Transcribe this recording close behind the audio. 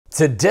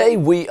Today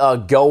we are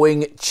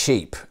going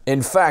cheap.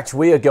 In fact,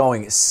 we are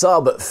going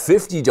sub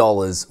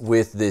 $50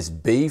 with this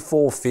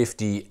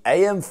B450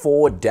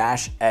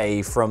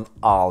 AM4-A from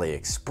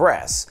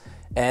Aliexpress.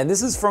 And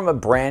this is from a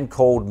brand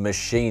called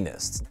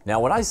Machinist. Now,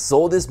 when I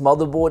saw this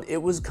motherboard,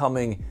 it was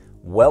coming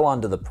well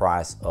under the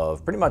price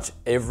of pretty much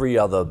every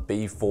other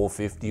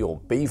B450 or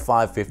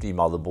B550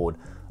 motherboard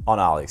on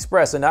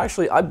Aliexpress. And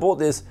actually, I bought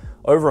this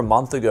over a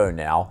month ago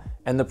now,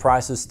 and the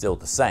price is still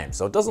the same.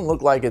 So it doesn't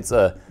look like it's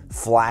a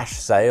flash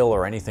sale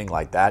or anything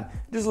like that.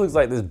 It just looks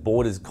like this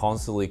board is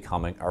constantly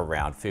coming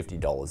around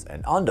 $50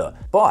 and under.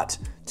 But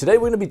today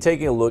we're gonna be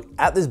taking a look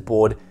at this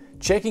board,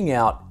 checking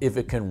out if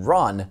it can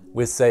run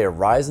with, say, a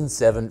Ryzen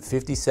 7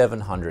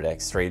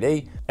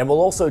 5700X3D, and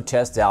we'll also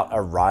test out a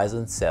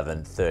Ryzen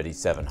 7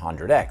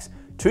 3700X.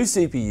 Two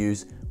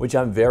CPUs, which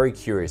I'm very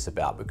curious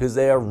about because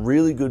they are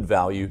really good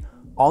value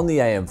on the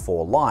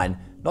AM4 line,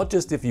 not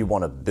just if you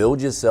wanna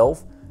build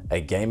yourself a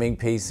gaming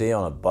PC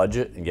on a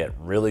budget and get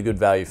really good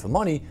value for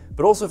money,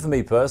 but also for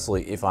me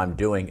personally, if I'm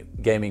doing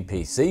gaming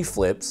PC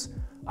flips,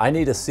 I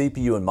need a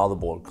CPU and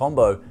motherboard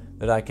combo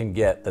that I can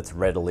get that's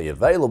readily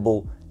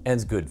available and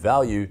is good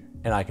value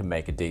and I can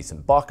make a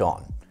decent buck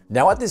on.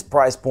 Now at this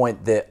price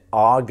point, there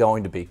are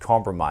going to be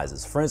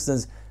compromises. For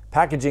instance,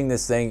 packaging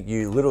this thing,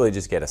 you literally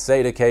just get a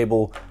SATA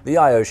cable, the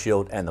IO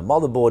shield, and the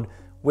motherboard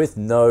with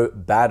no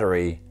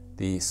battery,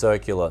 the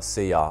circular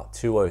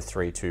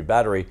CR2032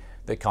 battery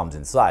that comes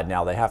inside.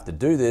 Now they have to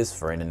do this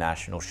for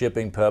international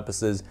shipping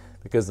purposes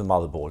because the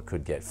motherboard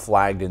could get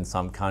flagged in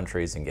some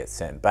countries and get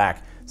sent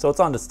back. So it's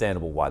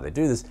understandable why they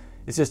do this.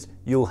 It's just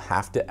you'll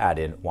have to add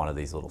in one of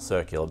these little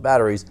circular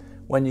batteries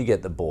when you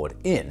get the board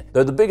in.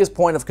 Though the biggest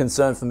point of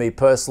concern for me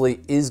personally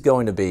is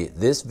going to be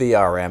this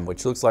VRM,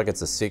 which looks like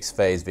it's a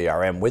 6-phase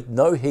VRM with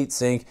no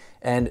heatsink,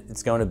 and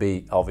it's going to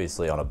be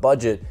obviously on a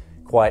budget,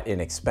 quite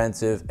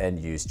inexpensive, and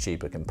use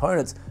cheaper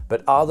components.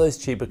 But are those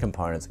cheaper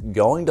components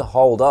going to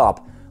hold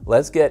up?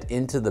 Let's get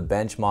into the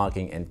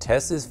benchmarking and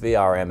test this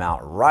VRM out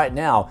right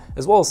now,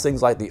 as well as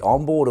things like the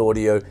onboard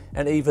audio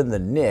and even the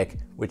NIC,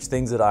 which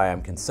things that I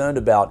am concerned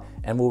about,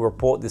 and we'll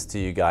report this to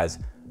you guys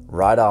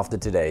right after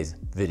today's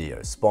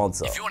video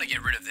sponsor. If you want to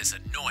get rid of this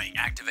annoying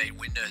activate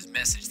Windows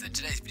message, then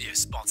today's video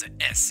sponsor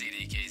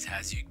SCD Keys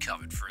has you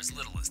covered for as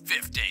little as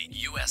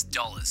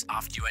 $15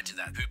 After you enter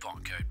that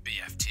coupon code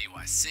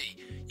BFTYC,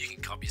 you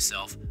can cop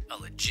yourself a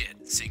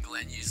legit single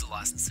end user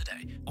license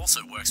today. Also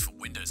works for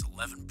Windows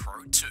 11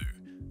 Pro 2.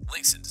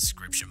 Links in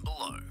description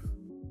below.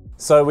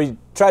 So we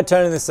tried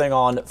turning this thing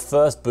on,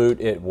 first boot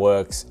it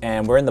works,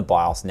 and we're in the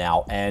BIOS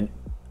now, and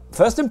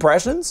first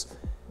impressions,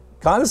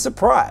 kind of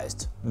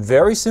surprised.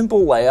 Very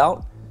simple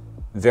layout,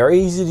 very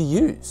easy to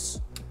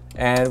use.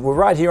 And we're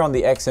right here on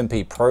the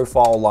XMP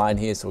profile line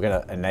here, so we're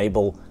gonna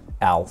enable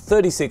our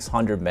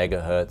 3600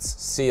 megahertz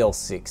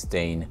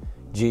CL16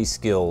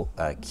 G-Skill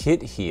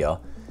kit here.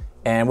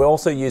 And we're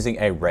also using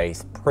a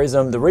Wraith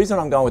Prism. The reason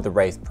I'm going with the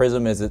Wraith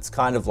Prism is it's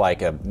kind of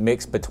like a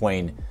mix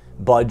between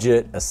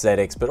budget,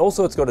 aesthetics, but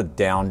also it's got a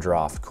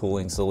downdraft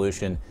cooling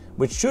solution,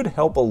 which should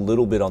help a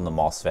little bit on the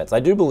MOSFETs. I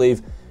do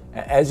believe,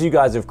 as you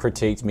guys have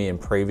critiqued me in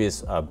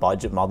previous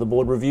budget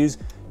motherboard reviews,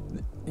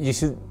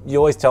 you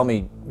always tell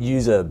me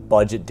use a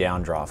budget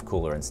downdraft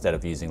cooler instead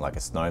of using like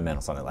a Snowman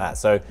or something like that.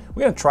 So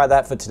we're gonna try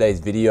that for today's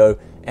video,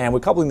 and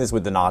we're coupling this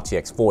with an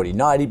RTX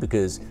 4090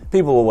 because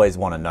people always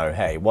wanna know,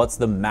 hey, what's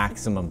the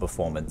maximum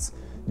performance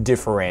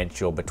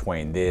differential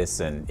between this,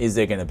 and is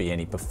there gonna be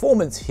any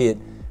performance hit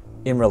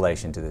in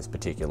relation to this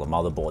particular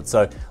motherboard?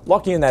 So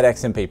locking in that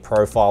XMP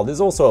profile,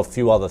 there's also a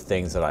few other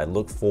things that I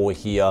look for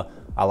here.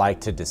 I like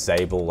to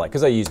disable, like,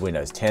 because I use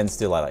Windows 10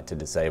 still, I like to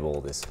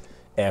disable this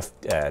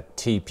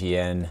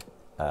TPN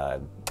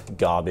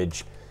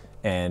garbage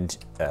and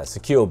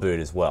secure boot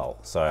as well.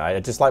 So I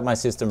just like my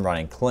system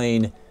running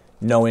clean,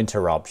 no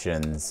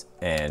interruptions,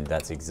 and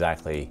that's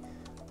exactly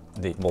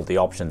the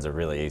options are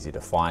really easy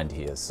to find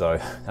here. So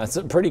that's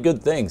a pretty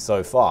good thing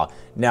so far.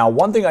 Now,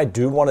 one thing I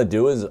do want to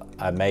do is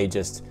I may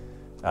just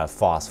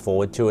fast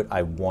forward to it.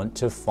 I want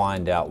to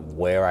find out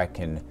where I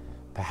can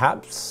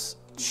perhaps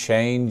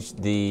change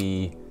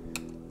the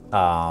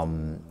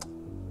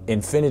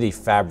Infinity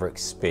Fabric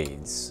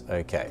speeds.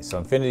 Okay, so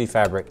Infinity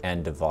Fabric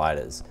and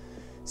dividers.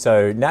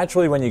 So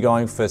naturally when you're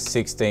going for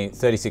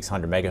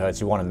 3600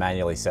 megahertz, you want to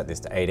manually set this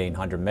to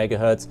 1800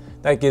 megahertz.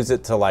 That gives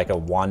it to like a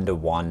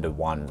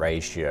 1:1:1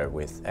 ratio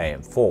with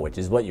AM4, which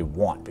is what you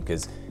want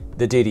because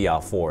the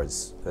DDR4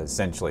 is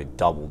essentially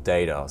double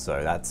data.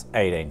 So that's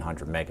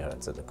 1800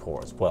 megahertz at the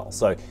core as well.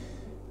 So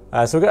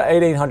we've got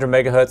 1800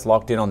 megahertz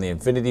locked in on the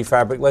Infinity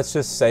Fabric. Let's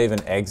just save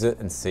and exit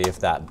and see if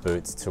that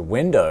boots to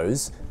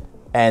Windows.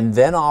 And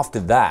then after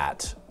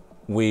that,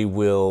 we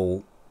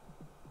will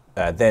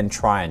then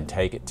try and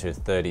take it to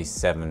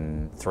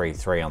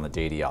 3733 on the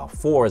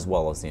DDR4 as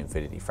well as the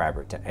Infinity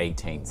Fabric to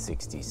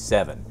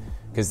 1867,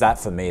 because that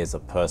for me is a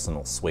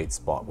personal sweet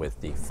spot with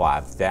the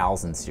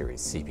 5000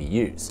 series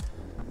CPUs.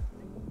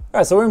 All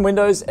right, so we're in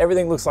Windows.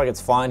 Everything looks like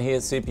it's fine here.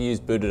 CPU's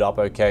booted up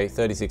okay.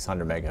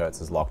 3600 megahertz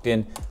is locked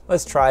in.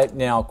 Let's try it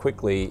now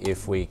quickly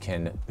if we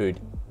can boot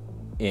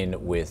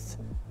in with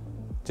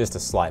just a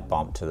slight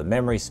bump to the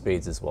memory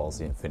speeds as well as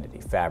the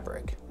Infinity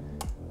Fabric.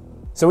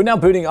 So we're now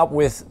booting up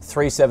with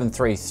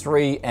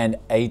 3733 and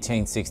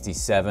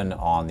 1867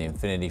 on the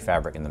Infinity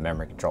Fabric and the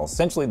memory control.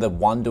 Essentially the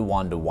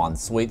 1-to-1-to-1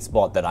 sweet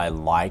spot that I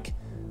like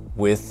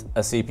with a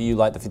CPU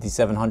like the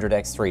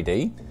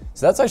 5700X3D.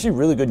 So that's actually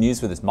really good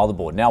news for this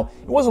motherboard. Now,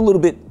 it was a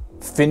little bit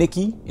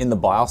finicky in the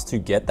BIOS to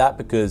get that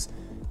because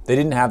they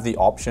didn't have the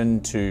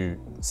option to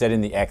set in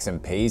the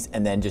XMPs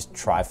and then just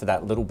try for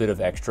that little bit of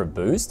extra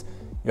boost.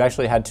 You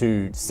actually had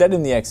to set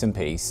in the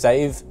XMP,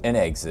 save and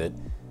exit,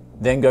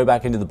 then go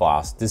back into the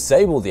BIOS,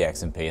 disable the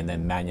XMP, and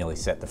then manually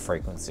set the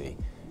frequency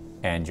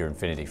and your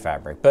Infinity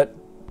Fabric. But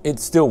it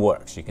still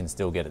works, you can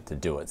still get it to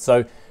do it.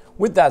 So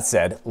with that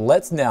said,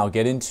 let's now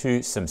get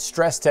into some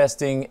stress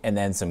testing and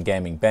then some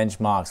gaming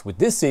benchmarks with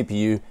this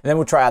CPU, and then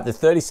we'll try out the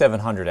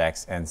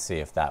 3700X and see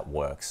if that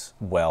works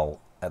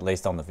well, at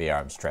least on the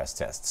VRM stress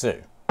test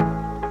too.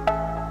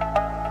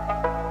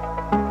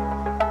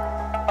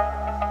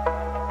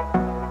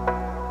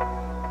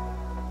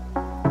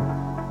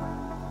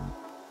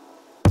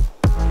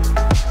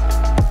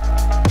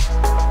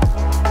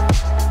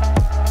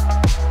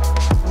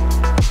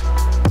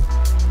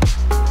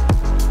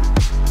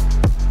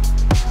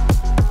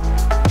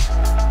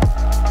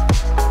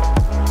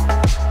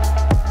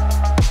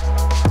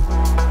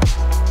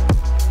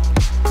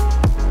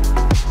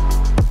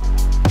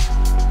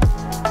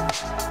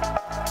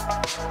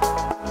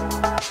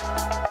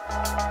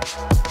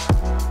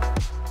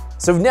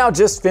 So we've now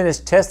just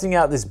finished testing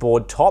out this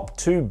board top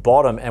to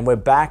bottom, and we're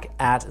back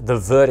at the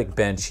verdict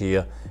bench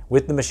here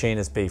with the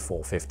Machinist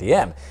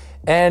B450M.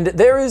 And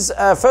there is,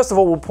 first of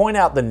all, we'll point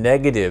out the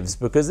negatives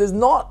because there's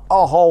not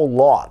a whole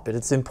lot, but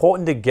it's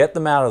important to get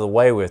them out of the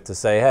way with to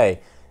say,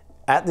 hey,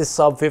 at this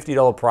sub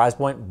 $50 price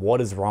point,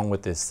 what is wrong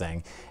with this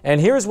thing?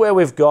 And here's where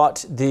we've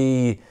got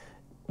the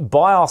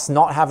BIOS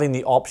not having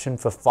the option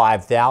for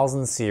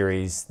 5000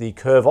 series, the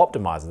curve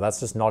optimizer. That's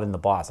just not in the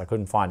BIOS. I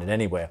couldn't find it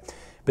anywhere.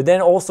 But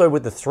then also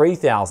with the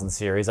 3000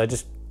 series, I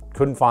just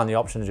couldn't find the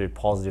option to do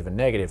positive and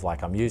negative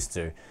like I'm used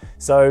to.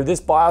 So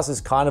this BIOS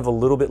is kind of a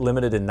little bit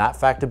limited in that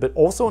factor, but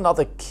also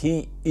another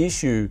key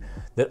issue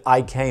that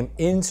I came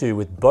into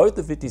with both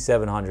the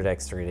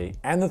 5700X3D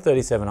and the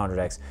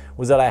 3700X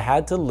was that I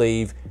had to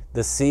leave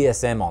the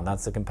CSM on.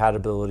 That's the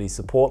compatibility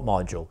support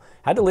module.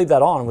 Had to leave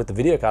that on with the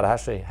video card. I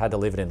actually had to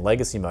leave it in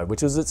legacy mode,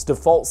 which was its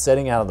default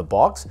setting out of the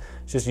box.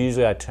 It's just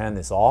usually I turn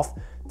this off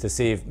to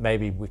see if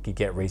maybe we could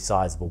get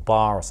resizable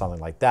bar or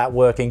something like that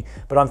working.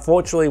 But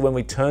unfortunately, when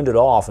we turned it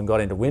off and got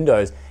into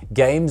Windows,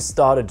 games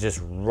started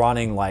just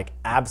running like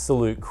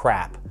absolute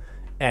crap.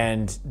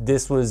 And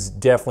this was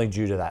definitely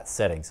due to that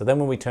setting. So then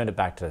when we turned it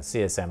back to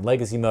CSM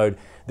legacy mode,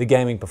 the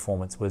gaming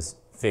performance was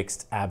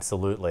fixed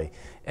absolutely.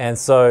 And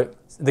so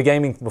the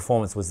gaming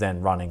performance was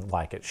then running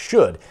like it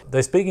should.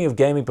 Though speaking of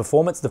gaming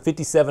performance, the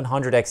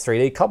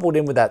 5700X3D coupled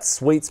in with that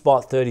sweet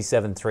spot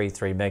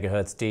 3733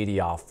 MHz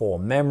DDR4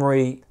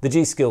 memory, the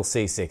G.Skill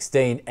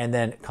C16, and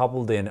then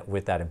coupled in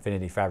with that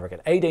Infinity Fabric at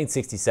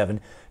 1867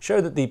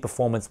 showed that the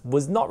performance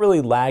was not really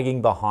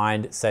lagging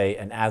behind, say,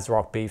 an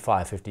ASRock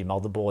B550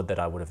 motherboard that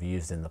I would have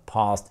used in the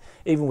past,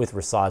 even with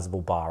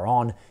resizable bar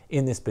on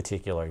in this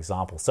particular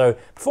example. So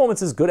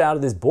performance is good out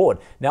of this board.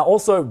 Now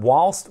also,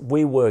 whilst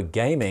we were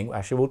gaming,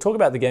 actually we'll talk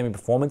about the gaming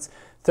performance,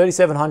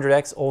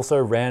 3700X also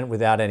ran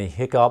without any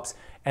hiccups,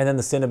 and then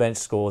the Cinebench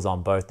scores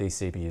on both these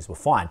CPUs were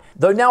fine.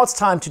 Though now it's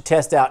time to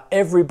test out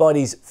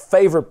everybody's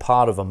favorite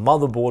part of a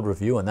motherboard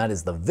review, and that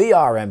is the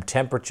VRM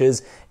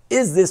temperatures.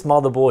 Is this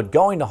motherboard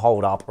going to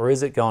hold up, or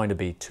is it going to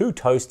be too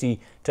toasty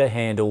to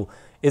handle?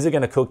 Is it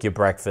going to cook your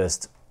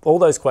breakfast? All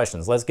those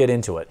questions, let's get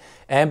into it.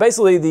 And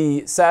basically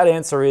the sad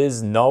answer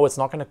is no, it's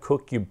not gonna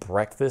cook your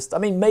breakfast. I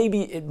mean,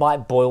 maybe it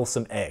might boil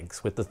some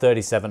eggs with the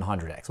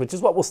 3700X, which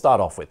is what we'll start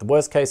off with. The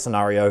worst case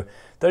scenario,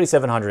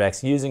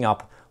 3700X using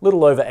up a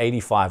little over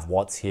 85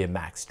 watts here,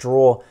 max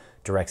draw,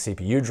 direct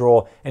CPU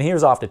draw. And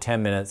here's after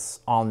 10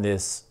 minutes on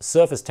this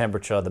surface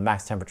temperature, the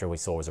max temperature we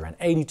saw was around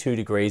 82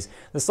 degrees.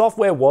 The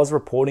software was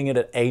reporting it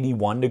at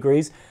 81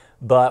 degrees,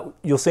 but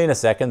you'll see in a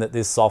second that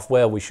this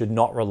software, we should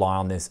not rely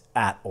on this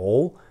at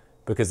all,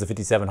 because the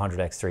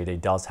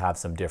 5700X3D does have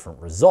some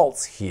different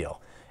results here.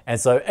 And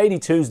so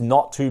 82 is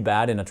not too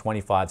bad in a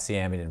 25C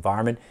ambient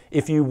environment.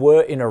 If you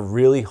were in a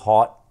really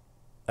hot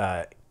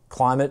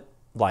climate,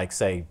 like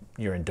say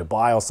you're in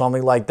Dubai or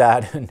something like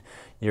that, and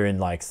you're in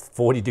like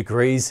 40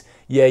 degrees,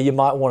 yeah, you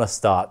might want to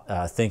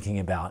start thinking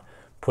about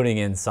putting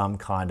in some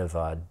kind of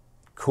a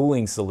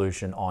cooling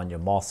solution on your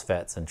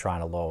MOSFETs and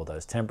trying to lower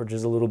those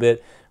temperatures a little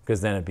bit, because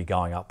then it'd be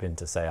going up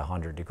into say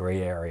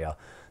 100-degree area.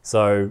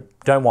 So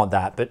don't want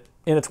that, but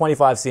in a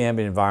 25C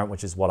ambient environment,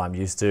 which is what I'm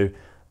used to,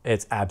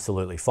 it's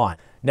absolutely fine.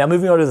 Now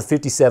moving on to the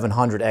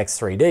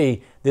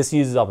 5700X3D, this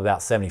uses up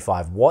about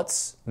 75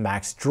 watts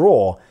max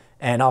draw,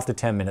 and after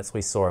 10 minutes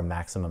we saw a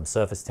maximum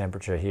surface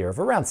temperature here of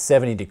around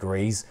 70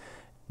 degrees.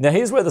 Now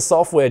here's where the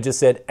software just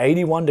said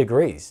 81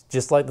 degrees,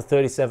 just like the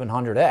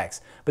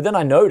 3700X. But then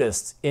I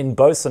noticed in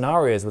both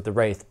scenarios with the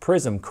Wraith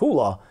Prism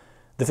cooler,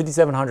 the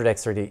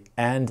 5700X3D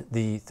and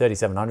the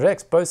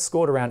 3700X both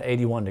scored around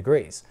 81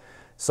 degrees.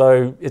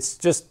 So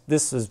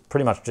this is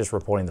pretty much just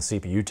reporting the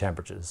CPU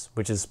temperatures,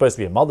 which is supposed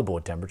to be a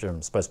motherboard temperature.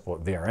 I'm supposed to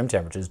report VRM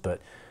temperatures,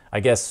 but I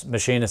guess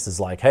Machinist is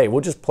like, hey,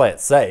 we'll just play it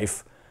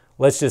safe.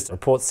 Let's just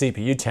report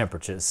CPU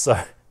temperatures.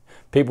 So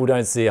people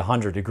don't see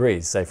 100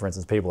 degrees. Say, for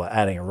instance, people are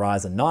adding a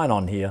Ryzen 9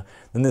 on here,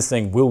 then this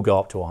thing will go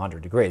up to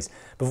 100 degrees.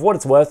 But for what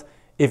it's worth,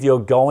 if you're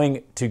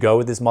going to go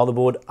with this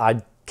motherboard,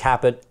 I'd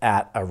cap it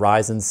at a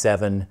Ryzen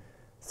 7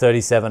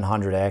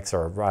 3700X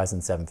or a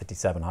Ryzen 7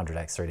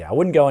 5700X 3D. I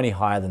wouldn't go any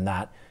higher than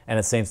that, and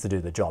it seems to do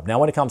the job. Now,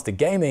 when it comes to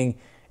gaming,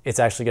 it's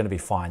actually going to be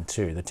fine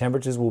too. The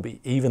temperatures will be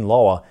even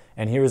lower,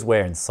 and here is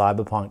where in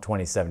Cyberpunk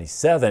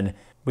 2077,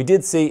 we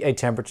did see a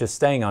temperature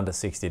staying under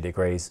 60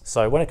 degrees.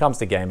 So when it comes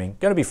to gaming,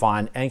 going to be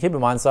fine. And keep in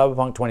mind,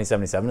 Cyberpunk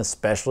 2077,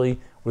 especially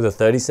with a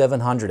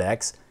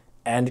 3700X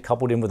and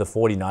coupled in with a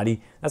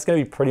 4090, that's going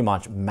to be pretty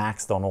much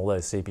maxed on all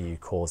those CPU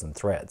cores and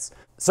threads.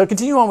 So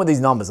continue on with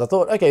these numbers. I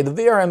thought, okay, the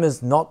VRM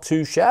is not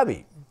too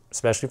shabby,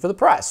 especially for the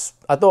price.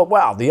 I thought,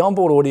 wow, the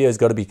onboard audio has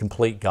got to be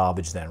complete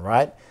garbage then,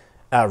 right?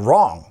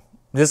 Wrong.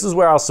 This is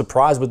where I was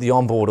surprised with the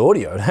onboard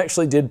audio. It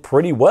actually did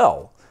pretty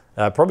well.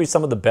 Probably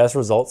some of the best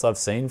results I've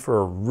seen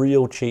for a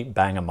real cheap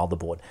banger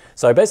motherboard.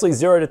 So basically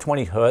 0 to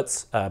 20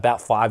 hertz,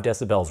 about 5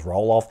 decibels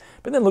roll off.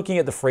 But then looking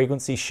at the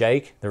frequency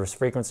shake, the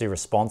frequency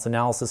response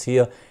analysis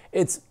here,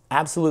 it's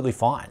absolutely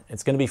fine.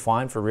 It's going to be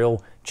fine for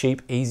real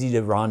cheap, easy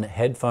to run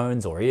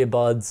headphones or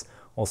earbuds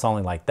or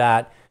something like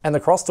that. And the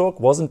crosstalk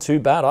wasn't too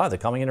bad either,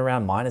 coming in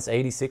around minus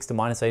 86 to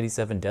minus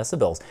 87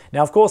 decibels.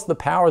 Now, of course, the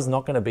power is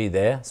not going to be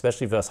there,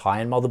 especially versus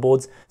high-end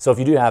motherboards. So if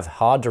you do have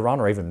hard to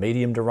run or even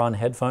medium to run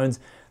headphones,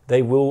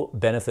 they will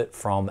benefit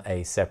from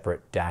a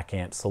separate DAC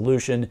amp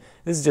solution.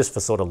 This is just for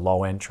sort of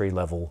low entry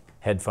level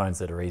headphones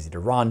that are easy to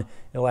run.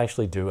 It'll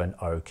actually do an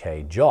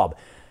okay job.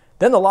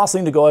 Then the last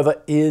thing to go over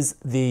is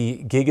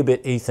the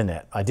gigabit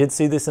Ethernet. I did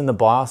see this in the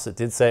BIOS. It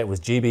did say it was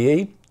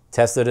GBE,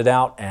 tested it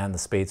out, and the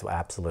speeds were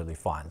absolutely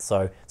fine.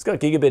 So it's got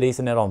gigabit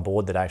Ethernet on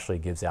board that actually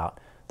gives out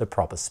the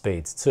proper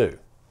speeds too.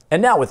 And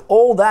now with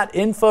all that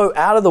info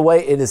out of the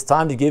way, it is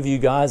time to give you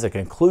guys a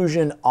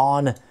conclusion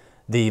on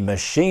the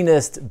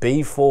Machinist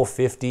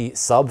B450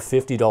 sub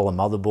 $50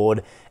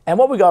 motherboard. And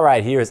what we got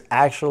right here is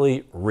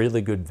actually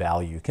really good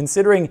value,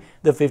 considering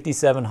the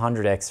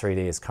 5700X3D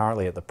is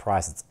currently at the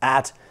price it's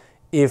at.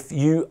 If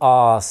you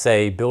are,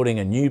 say, building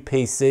a new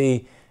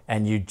PC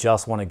and you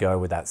just want to go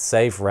with that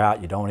safe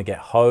route, you don't want to get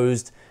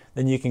hosed,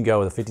 then you can go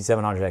with a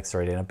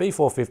 5700X3D and a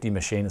B450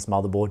 Machinist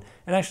motherboard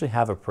and actually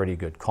have a pretty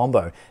good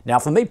combo. Now,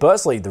 for me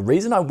personally, the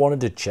reason I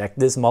wanted to check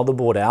this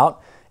motherboard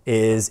out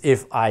is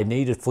if I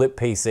need to flip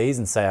PCs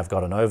and say I've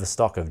got an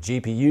overstock of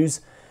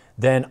GPUs,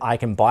 then I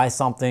can buy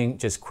something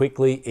just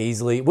quickly,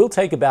 easily. It will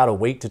take about a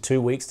week to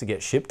 2 weeks to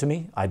get shipped to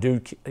me. I do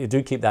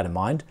keep that in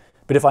mind.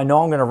 But if I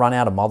know I'm going to run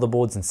out of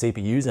motherboards and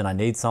CPUs and I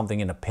need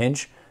something in a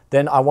pinch,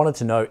 then I wanted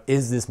to know,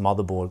 is this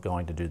motherboard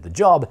going to do the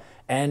job?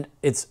 And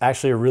it's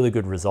actually a really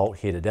good result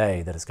here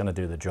today that it's going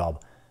to do the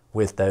job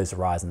with those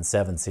Ryzen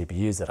 7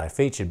 CPUs that I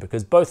featured,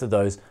 because both of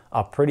those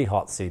are pretty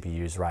hot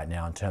CPUs right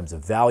now in terms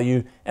of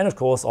value, and of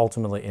course,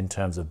 ultimately in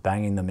terms of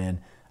banging them in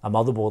a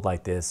motherboard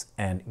like this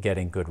and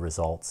getting good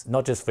results,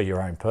 not just for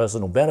your own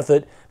personal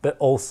benefit, but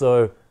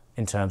also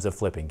in terms of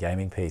flipping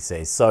gaming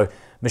PCs. So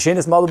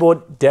Machinist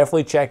motherboard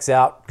definitely checks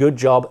out, good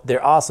job.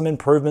 There are some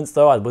improvements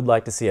though. I would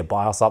like to see a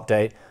BIOS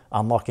update,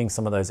 unlocking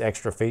some of those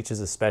extra features,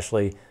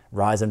 especially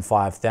Ryzen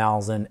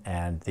 5000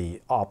 and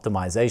the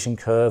optimization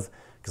curve,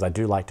 because I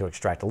do like to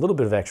extract a little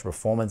bit of extra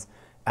performance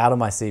out of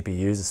my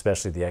CPUs,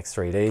 especially the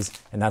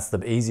X3Ds, and that's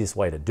the easiest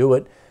way to do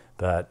it,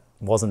 but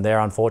wasn't there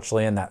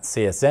unfortunately in that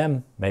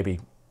CSM. Maybe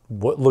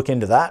look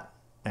into that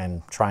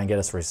and try and get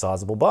us a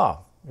resizable bar,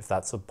 if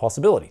that's a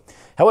possibility.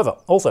 However,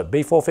 also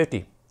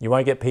B450, you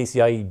won't get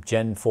PCIe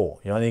Gen 4,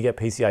 you only get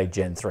PCIe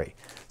Gen 3.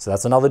 So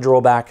that's another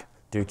drawback,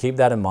 do keep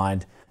that in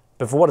mind.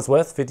 But for what it's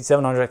worth,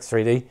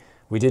 5700X3D,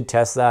 we did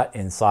test that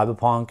in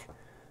Cyberpunk,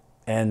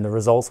 and the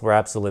results were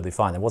absolutely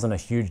fine. There wasn't a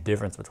huge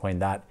difference between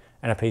that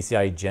and a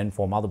PCIe Gen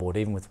 4 motherboard,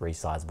 even with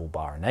resizable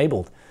bar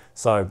enabled.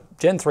 So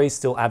Gen 3 is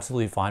still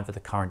absolutely fine for the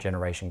current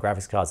generation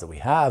graphics cards that we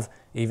have,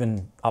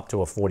 even up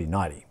to a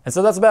 4090. And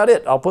so that's about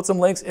it. I'll put some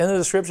links in the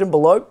description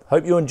below.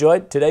 Hope you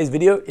enjoyed today's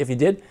video. If you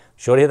did, be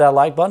sure to hit that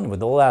like button.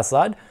 With all that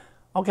aside,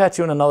 I'll catch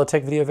you in another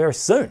tech video very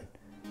soon.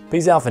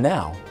 Peace out for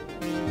now.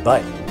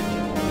 Bye.